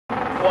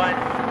1,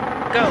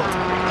 go.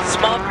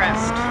 Small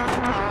crest.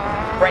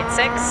 Right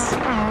 6,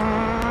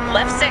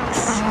 left 6,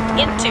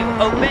 into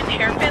open,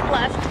 hairpin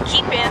left,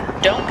 keep in,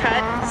 don't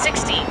cut,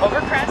 60,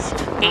 over crest,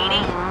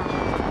 80,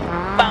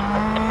 bump,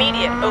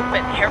 immediate,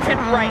 open, hairpin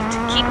right,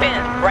 keep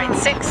in, right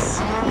 6,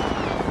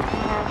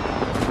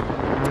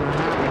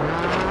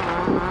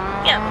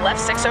 and left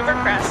 6 over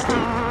crest,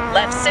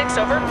 left 6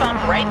 over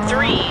bump, right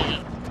 3,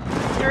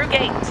 through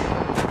gate,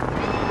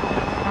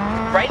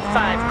 right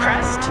 5,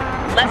 crest,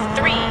 left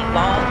 3,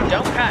 long,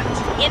 don't cut,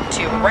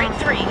 into right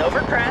 3, over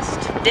crest,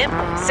 dip,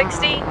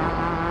 60,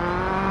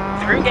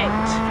 through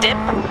gate, dip,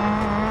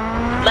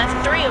 left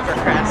 3 over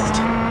crest,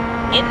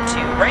 into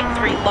right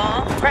 3,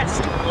 long,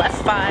 crest,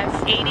 left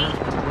 5, 80,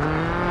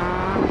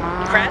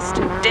 crest,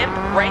 dip,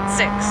 right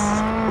 6,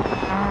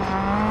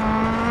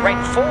 right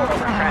 4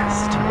 over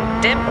crest,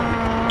 dip,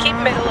 keep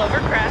middle over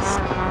crest,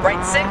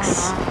 right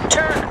 6,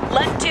 turn,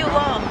 left 2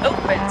 long,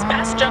 opens,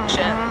 past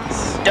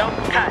junctions, don't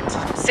cut,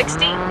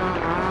 60,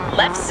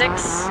 left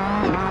 6,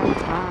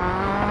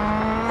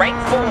 right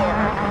 4,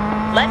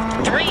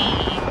 left 3,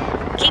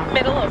 keep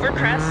middle over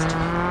crest,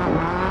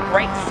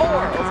 right 4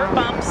 over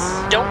bumps,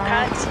 don't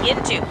cut,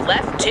 into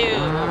left 2,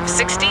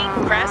 60,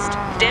 crest,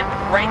 dip,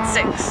 right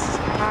 6,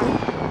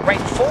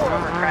 right 4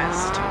 over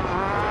crest,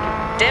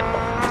 dip,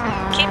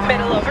 keep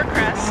middle over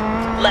crest,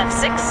 left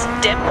 6,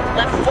 dip,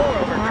 left 4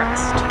 over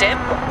crest, dip,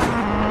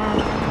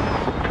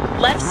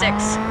 left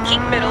 6,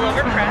 keep middle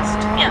over crest,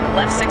 and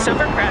left 6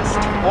 over crest,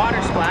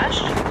 water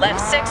splash, left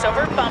 6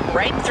 over bump,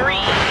 right 3,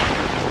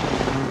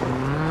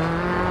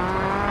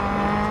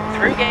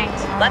 through gate,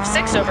 left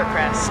 6 over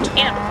crest,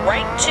 and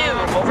right 2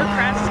 over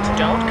crest,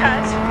 don't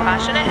cut,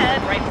 caution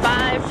ahead, right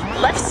 5,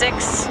 left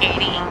 6,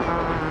 80,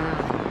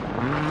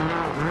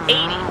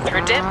 80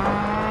 through dip,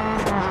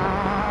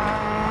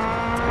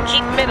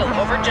 keep middle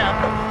over jump,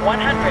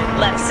 100,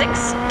 left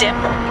 6, dip,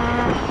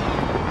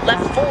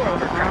 left 4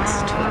 over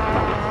crest,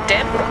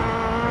 dip,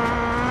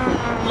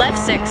 left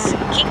 6,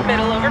 keep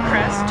middle over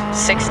crest,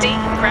 60,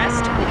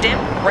 crest, dip,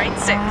 right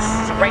 6,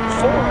 right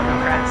 4 over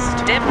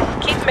crest, dip,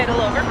 keep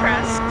middle over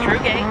crest, through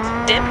gate,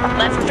 dip,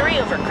 left 3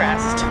 over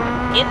crest,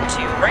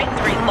 into right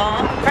 3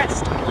 long,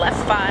 crest,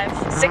 left 5,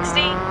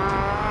 60,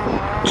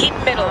 keep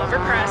middle over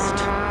crest,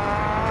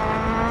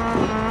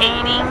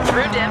 80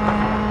 through dip,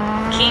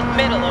 keep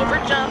middle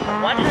over jump,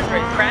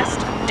 100, crest,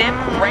 dip,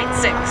 right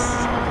 6,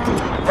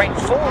 right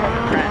 4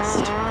 over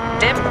crest,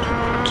 dip,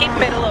 keep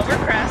middle over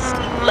crest,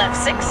 left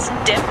 6,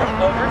 dip,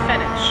 over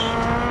finish.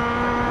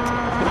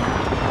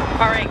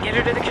 Alright, get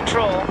her to the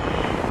control.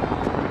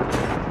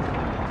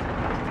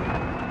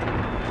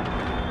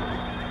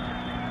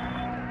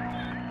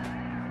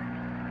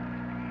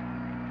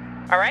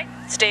 Alright,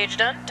 stage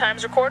done,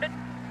 time's recorded.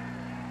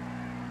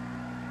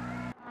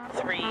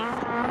 3, 2,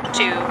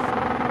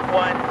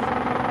 1,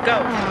 go.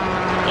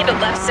 Into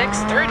left 6,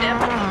 through dip,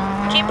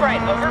 keep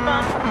right over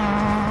bump,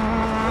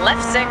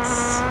 left 6,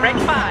 right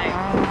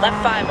 5,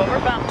 left 5 over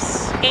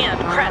bumps, and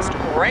crest,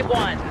 right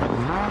 1,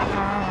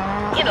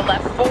 into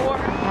left 4,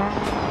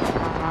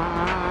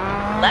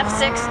 left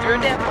 6 through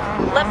dip,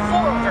 left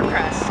 4 over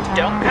crest,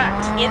 don't cut,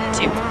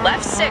 into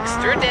left 6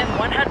 through dip,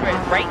 100,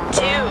 right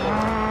 2,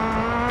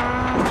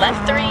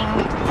 left 3,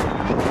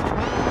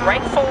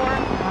 right 4,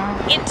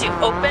 into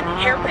open,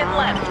 hairpin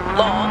left,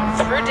 long,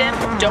 through dip,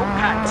 don't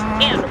cut,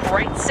 and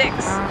right 6,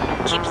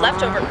 keep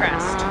left over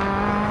crest,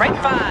 right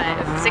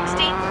 5,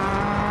 60,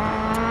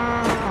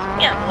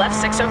 and left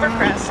 6 over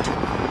crest,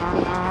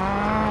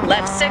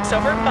 left 6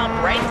 over bump,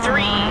 right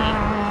 3,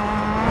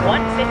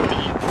 150,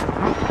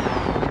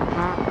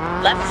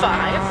 left 5,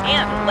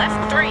 and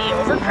left 3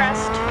 over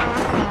crest,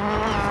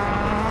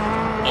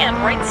 and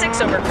right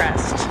 6 over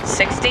crest,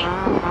 60,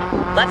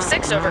 left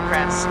 6 over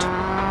crest,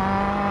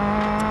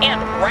 and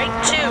right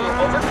 2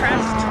 over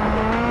crest,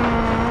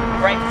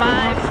 right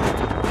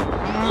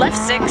 5, left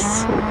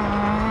 6,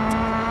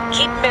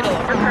 keep middle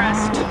over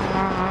crest,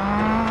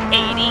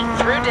 80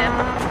 through dip,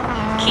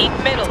 keep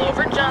middle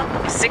over jump,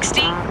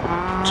 60,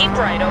 keep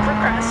right over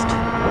crest,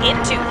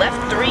 into left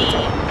 3,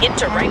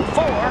 into right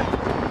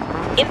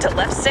 4, into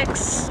left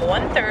 6,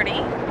 130,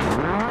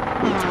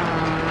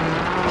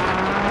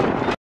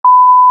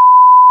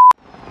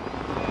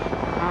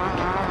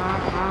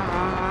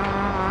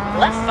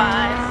 left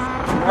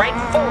 5, right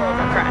 4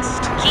 over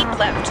crest, keep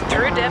left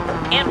through dip,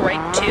 and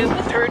right 2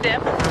 through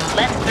dip,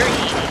 left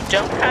 3,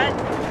 don't cut,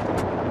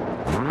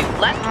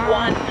 left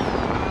 1,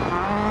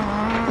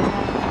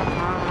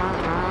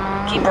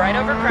 keep right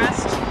over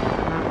crest,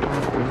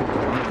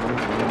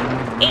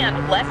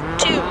 and left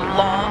 2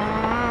 long,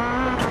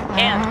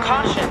 and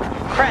caution,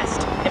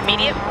 crest,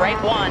 immediate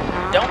right 1,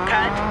 don't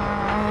cut,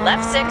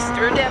 left 6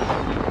 through dip,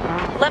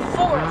 left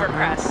 4 over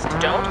crest,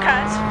 don't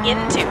cut,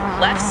 into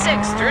left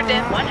 6 through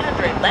dip,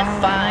 100, left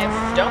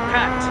 5, don't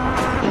cut,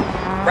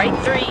 right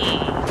 3,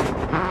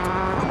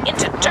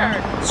 into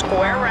turn,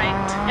 square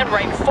right, and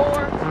right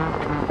 4,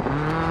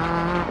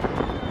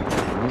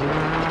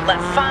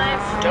 left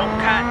 5, don't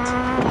cut,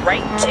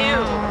 right 2,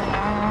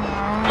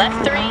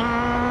 left 3,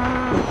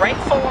 right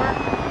 4,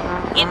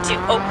 into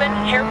open,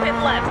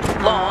 hairpin left,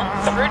 long,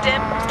 through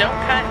dip, don't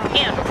cut,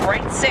 and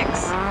right 6.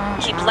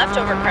 Keep left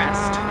over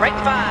crest, right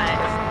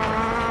 5.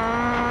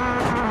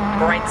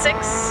 Right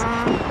 6.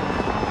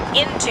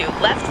 Into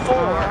left 4.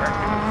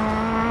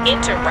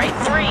 Into right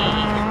 3,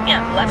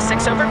 and left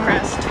 6 over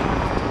crest.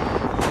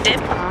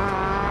 Dip.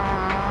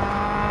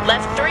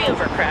 Left 3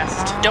 over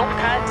crest, don't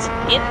cut,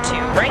 into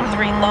right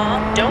 3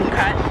 long, don't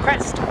cut,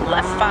 crest,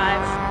 left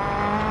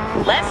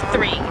 5. Left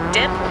 3,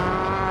 dip.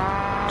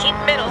 Keep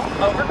middle,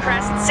 over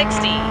crest,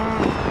 60.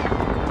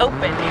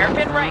 Open,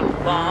 hairpin right,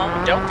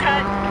 long, don't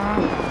cut.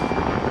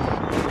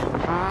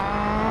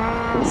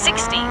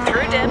 60,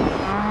 through dip.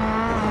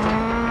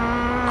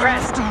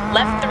 Crest,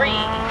 left 3,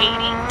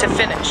 80 to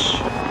finish.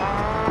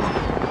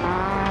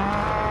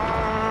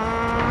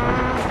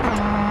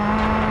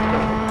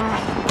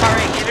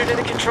 Alright, get her to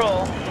the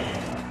control.